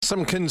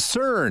Some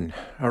concern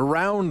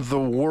around the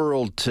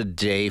world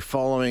today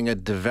following a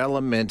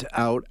development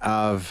out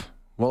of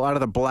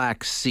the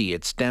Black Sea.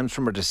 It stems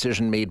from a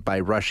decision made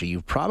by Russia.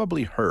 You've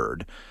probably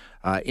heard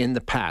in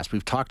the past.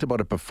 We've talked about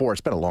it before.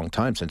 It's been a long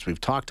time since we've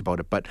talked about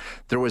it, but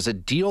there was a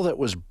deal that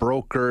was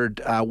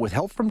brokered with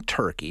help from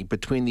Turkey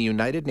between the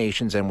United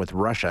Nations and with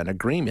Russia, an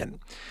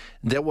agreement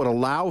that would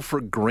allow for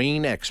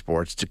grain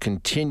exports to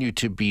continue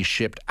to be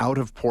shipped out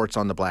of ports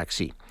on the Black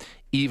Sea,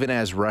 even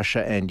as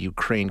Russia and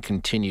Ukraine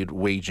continued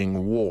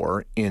waging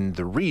war in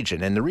the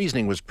region. And the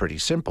reasoning was pretty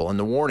simple, and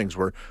the warnings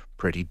were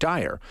pretty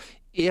dire.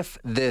 If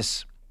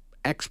this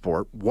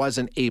export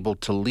wasn't able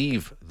to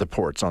leave the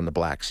ports on the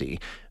Black Sea,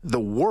 the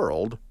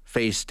world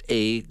faced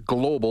a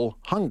global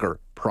hunger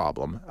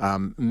problem.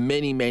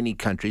 Many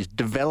countries,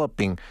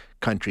 developing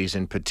countries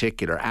in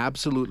particular,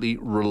 absolutely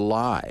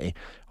rely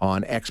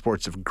on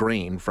exports of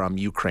grain from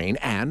Ukraine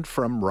and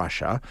from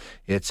Russia.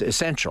 It's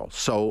essential.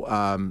 So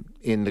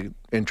in the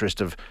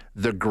interest of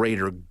the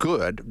greater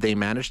good, they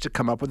managed to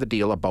come up with a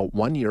deal about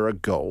 1 year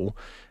ago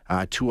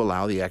to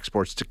allow the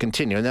exports to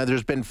continue. Now,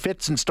 there's been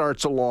fits and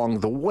starts along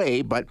the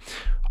way, but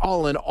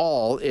all in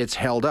all, it's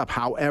held up.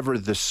 However,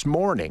 this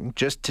morning,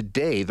 just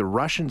today, the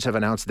Russians have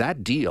announced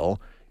that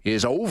deal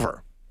is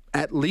over,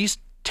 at least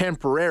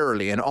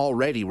temporarily. And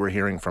already we're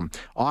hearing from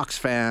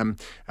Oxfam,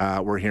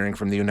 we're hearing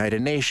from the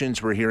United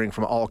Nations, we're hearing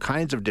from all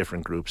kinds of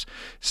different groups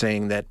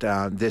saying that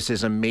this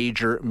is a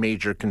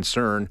major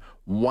concern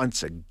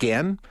once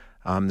again.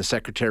 The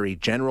Secretary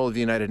General of the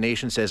United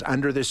Nations says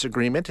under this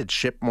agreement, it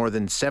shipped more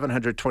than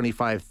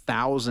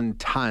 725,000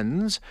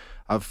 tons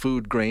of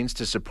food grains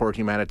to support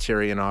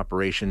humanitarian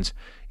operations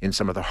in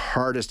some of the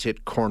hardest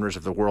hit corners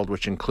of the world,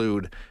 which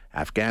include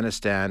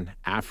Afghanistan,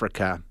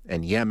 Africa,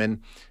 and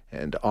Yemen.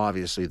 And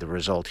obviously the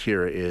result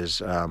here is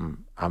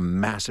a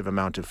massive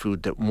amount of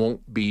food that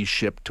won't be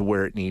shipped to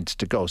where it needs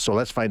to go. So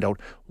let's find out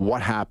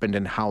what happened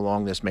and how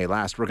long this may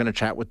last. We're going to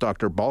chat with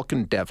Dr.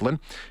 Balkan Devlin,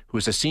 who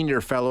is a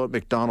senior fellow at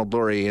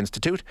Macdonald-Laurier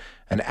Institute,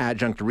 an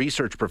adjunct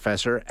research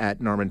professor at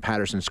Norman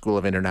Paterson School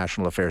of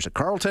International Affairs at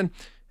Carleton,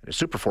 and a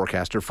super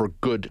forecaster for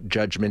Good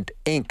Judgment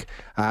Inc.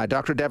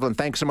 Dr. Devlin,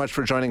 thanks so much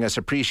for joining us.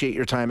 Appreciate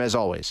your time as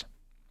always.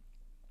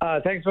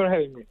 Thanks for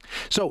having me.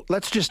 So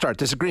let's just start.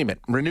 This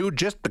agreement renewed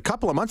just a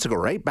couple of months ago,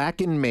 right?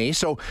 Back in May.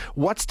 So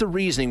what's the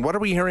reasoning? What are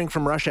we hearing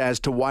from Russia as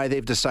to why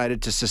they've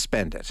decided to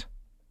suspend it?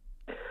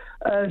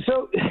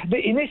 So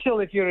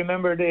if you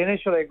remember, the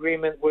initial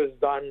agreement was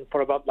done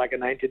for about like a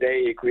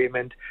 90-day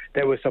agreement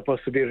that was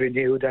supposed to be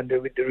renewed. And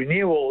with the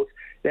renewals,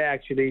 they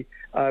actually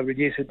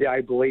reduced it to,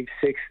 I believe,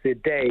 60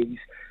 days.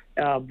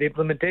 The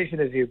implementation,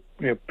 as you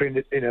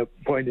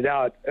pointed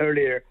out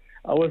earlier,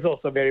 was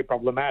also very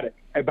problematic.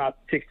 About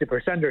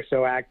 60% or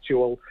so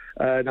actual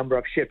number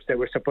of ships that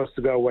were supposed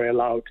to go were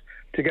allowed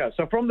to go.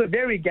 So from the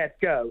very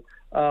get-go,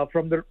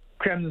 from the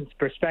Kremlin's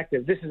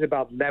perspective, this is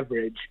about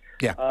leverage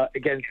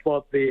against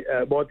both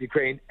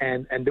Ukraine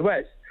and the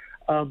West.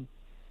 One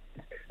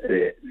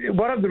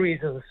of the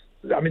reasons,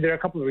 there are a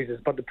couple of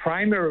reasons, but the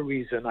primary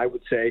reason I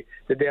would say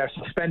that they are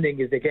suspending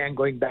is, again,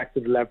 going back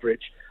to the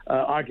leverage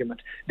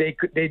argument. They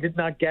did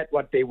not get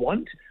what they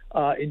want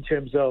in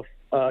terms of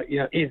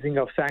easing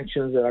of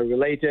sanctions that are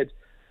related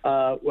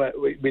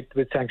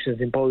with sanctions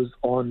imposed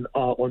on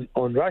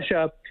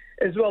Russia,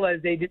 as well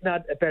as they did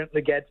not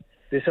apparently get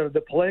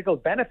the political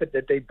benefit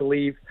that they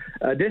believe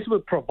this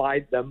would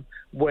provide them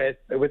with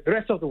the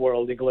rest of the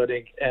world,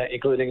 including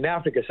in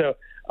Africa. So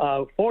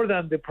for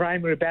them, the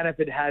primary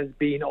benefit has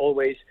been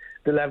always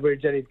the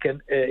leverage that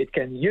it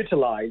can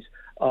utilize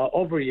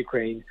over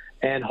Ukraine,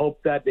 and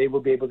hope that they will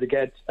be able to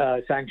get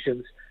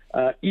sanctions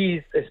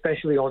eased,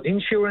 especially on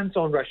insurance,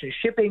 on Russian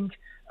shipping,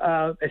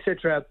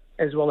 etc.,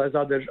 as well as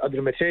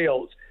other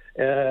materials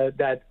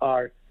that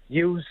are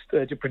used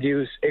to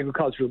produce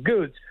agricultural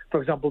goods.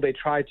 For example, they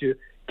try to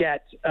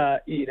get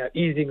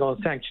easing on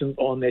sanctions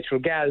on natural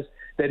gas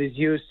that is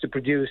used to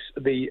produce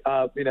the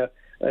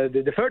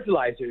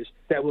fertilizers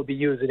that will be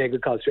used in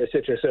agriculture,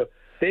 etc. So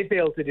they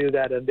failed to do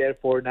that, and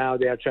therefore now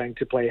they are trying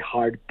to play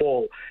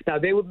hardball. Now,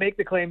 they would make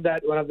the claim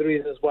that one of the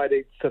reasons why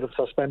they sort of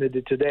suspended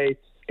it today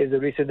is the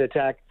recent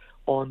attack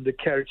on the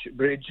Kerch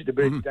Bridge, the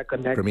bridge that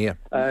connects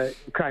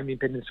Crimean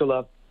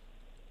Peninsula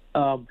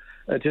to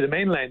the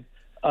mainland.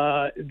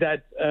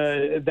 That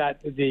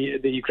the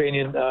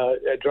Ukrainian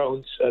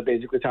drones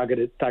basically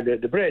targeted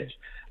the bridge,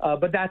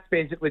 but that's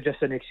basically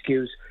just an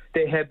excuse.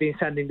 They have been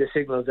sending the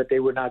signals that they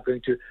were not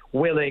going to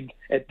willing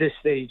at this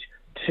stage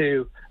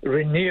to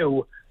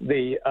renew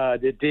the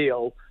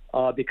deal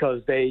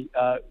because the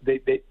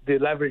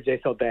leverage they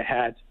thought they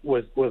had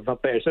was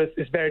not there. So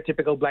it's very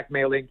typical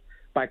blackmailing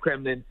by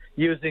Kremlin,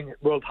 using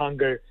world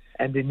hunger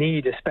and the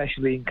need,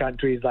 especially in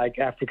countries like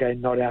Africa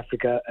and North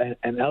Africa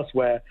and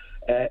elsewhere,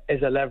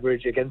 as a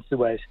leverage against the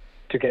West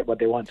to get what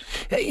they want.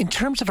 In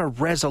terms of a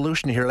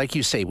resolution here, like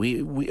you say,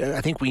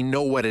 I think we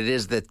know what it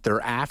is that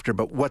they're after,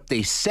 but what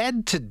they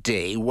said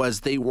today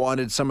was they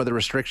wanted some of the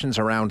restrictions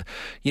around,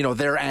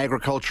 their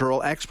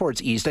agricultural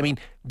exports eased. I mean,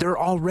 they're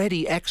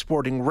already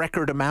exporting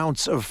record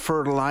amounts of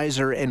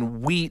fertilizer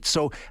and wheat.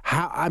 So,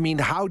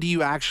 how do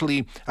you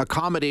actually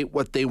accommodate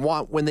what they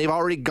want when they've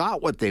already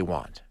got what they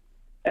want?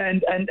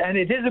 And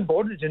it is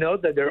important to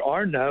note that there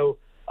are no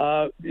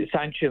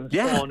sanctions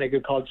on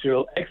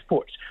agricultural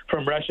exports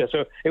from Russia.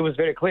 So it was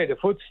very clear the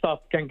food stuff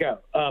can go.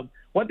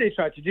 What they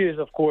tried to do is,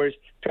 of course,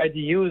 try to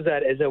use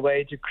that as a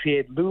way to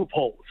create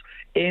loopholes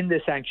in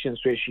the sanctions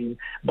regime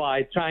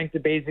by trying to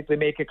basically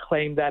make a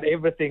claim that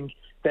everything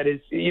that is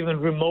even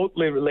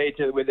remotely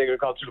related with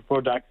agricultural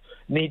products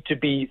need to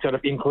be sort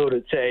of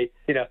included. Say,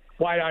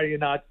 why are you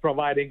not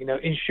providing,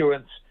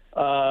 insurance,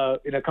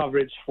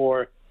 coverage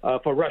for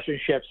Russian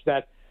ships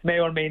that may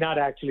or may not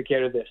actually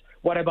carry this?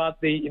 What about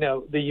the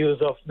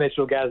use of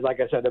natural gas, like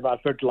I said,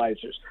 about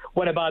fertilizers?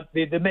 What about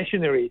the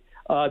machinery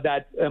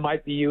that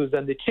might be used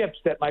and the chips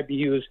that might be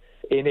used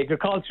in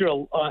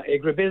agricultural,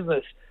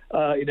 agribusiness,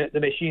 the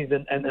machines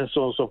and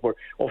so on and so forth?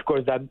 Of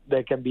course, that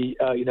they can be,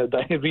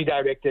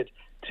 redirected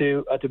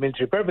to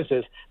military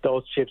purposes,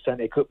 those chips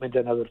and equipment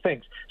and other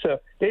things. So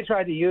they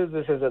try to use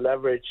this as a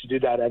leverage to do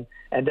that,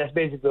 and that's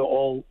basically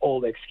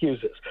all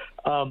excuses.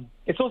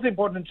 It's also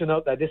important to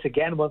note that this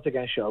once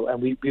again show,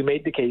 and we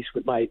made the case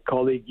with my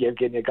colleague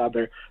Yevgeny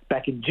Gaber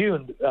back in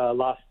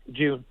last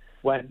June,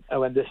 when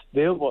this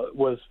deal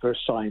was first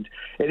signed.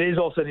 It is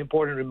also an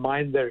important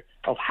reminder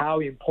of how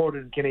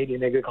important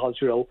Canadian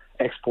agricultural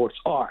exports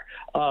are.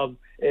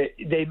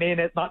 They may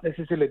not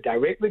necessarily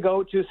directly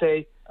go to,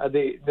 say,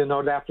 the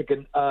North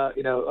African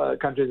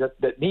countries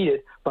that need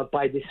it, but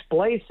by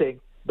displacing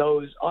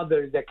those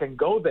others that can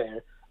go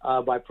there,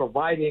 by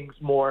providing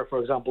more, for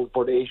example,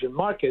 for the Asian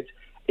markets,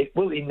 it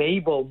will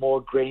enable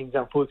more grains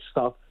and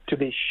foodstuff to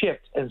be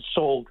shipped and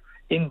sold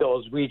in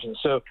those regions.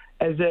 So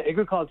as an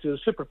agricultural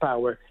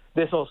superpower,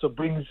 this also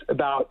brings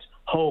about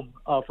home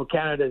for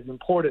Canada's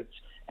importance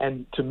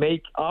and to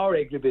make our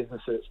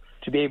agribusinesses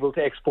to be able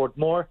to export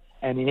more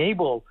and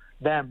enable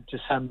them to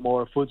send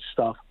more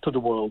foodstuff to the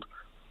world.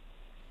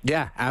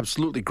 Yeah,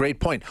 absolutely. Great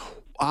point.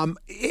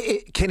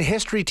 Can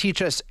history teach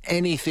us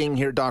anything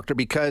here, Doctor?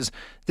 Because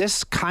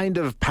this kind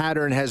of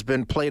pattern has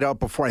been played out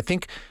before. I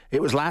think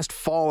it was last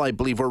fall, I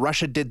believe, where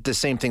Russia did the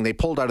same thing. They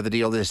pulled out of the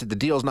deal. They said the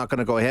deal's not going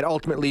to go ahead.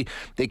 Ultimately,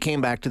 they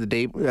came back to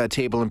the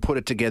table and put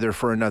it together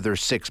for another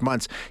 6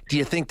 months. Do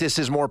you think this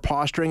is more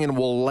posturing and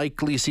we'll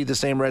likely see the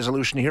same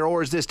resolution here,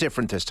 or is this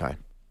different this time?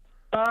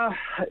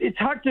 It's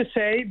hard to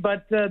say,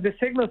 but the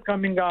signals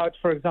coming out,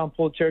 for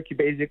example, Turkey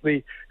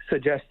basically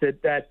suggested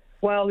that,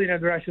 the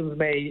Russians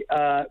may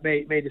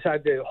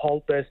decide to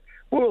halt this.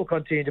 We will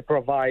continue to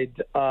provide,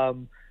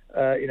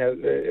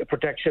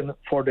 protection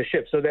for the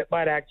ship. So that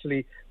might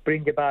actually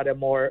bring about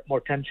more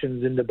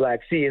tensions in the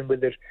Black Sea, and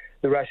whether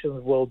the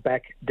Russians will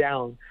back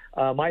down.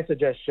 My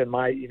suggestion,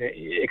 my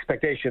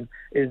expectation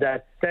is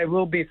that there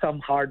will be some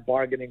hard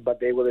bargaining,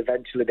 but they will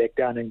eventually back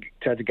down and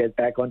try to get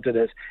back onto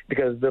this,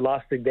 because the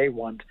last thing they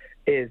want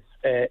is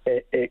a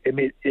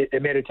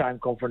maritime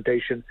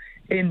confrontation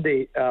in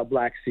the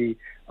Black Sea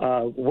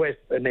with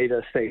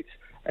NATO states.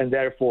 And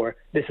therefore,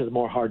 this is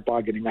more hard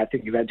bargaining. I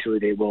think eventually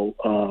they will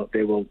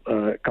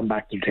come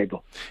back to the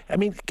table. I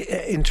mean,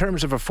 in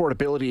terms of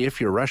affordability, if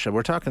you're Russia,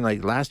 we're talking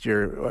like last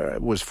year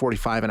was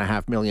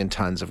 45.5 million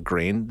tons of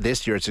grain.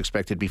 This year it's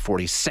expected to be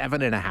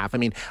 47.5. I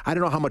mean, I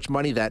don't know how much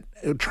money that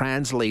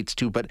translates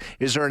to, but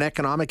is there an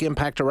economic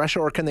impact to Russia,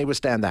 or can they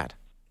withstand that?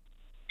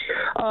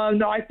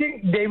 No, I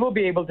think they will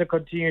be able to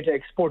continue to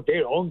export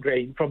their own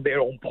grain from their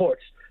own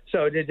ports.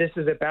 So this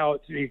is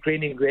about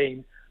Ukrainian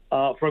grain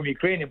from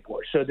Ukrainian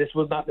ports. So this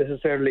will not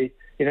necessarily,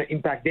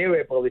 impact their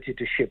ability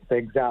to ship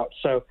things out.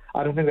 So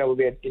I don't think there will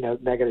be a,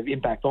 negative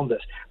impact on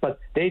this. But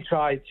they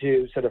try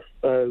to sort of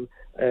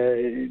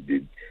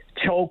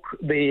choke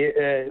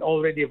the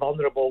already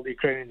vulnerable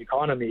Ukrainian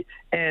economy.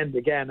 And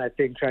again, I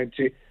think trying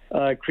to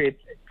create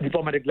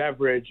diplomatic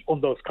leverage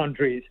on those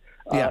countries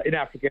in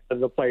Africa and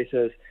other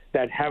places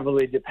that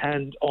heavily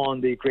depend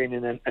on the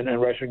Ukrainian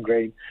and Russian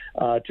grain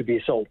to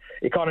be sold.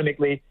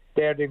 Economically,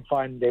 they're doing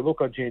fine. They will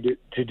continue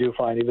to do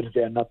fine, even if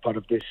they are not part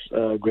of this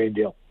grain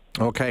deal.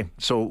 Okay,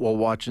 so we'll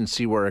watch and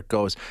see where it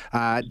goes.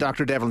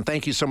 Dr. Devlin,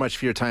 thank you so much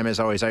for your time, as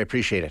always. I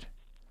appreciate it.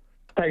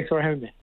 Thanks for having me.